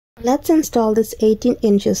Let's install this 18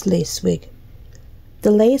 inches lace wig.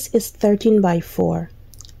 The lace is 13 by 4.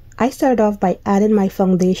 I started off by adding my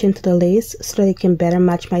foundation to the lace so that it can better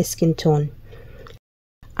match my skin tone.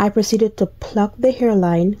 I proceeded to pluck the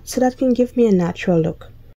hairline so that it can give me a natural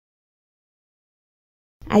look.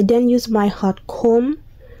 I then used my hot comb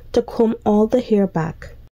to comb all the hair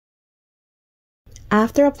back.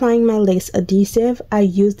 After applying my lace adhesive, I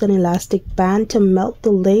used an elastic band to melt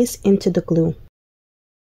the lace into the glue.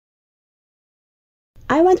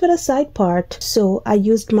 I went with a side part, so I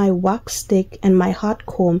used my wax stick and my hot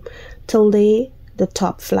comb to lay the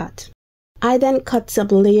top flat. I then cut some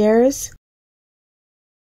layers.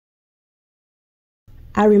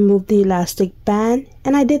 I removed the elastic band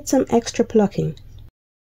and I did some extra plucking.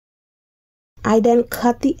 I then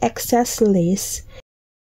cut the excess lace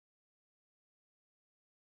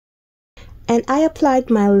and I applied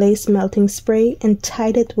my lace melting spray and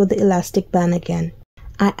tied it with the elastic band again.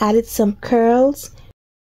 I added some curls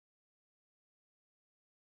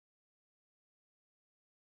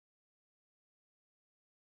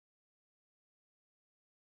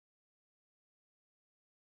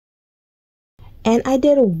and I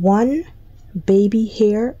did one baby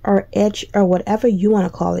hair or edge or whatever you want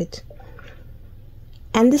to call it.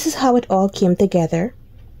 And this is how it all came together.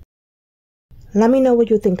 Let me know what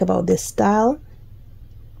you think about this style.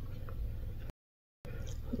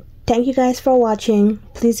 Thank you guys for watching.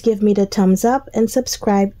 Please give me the thumbs up and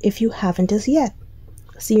subscribe if you haven't as yet.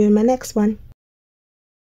 See you in my next one.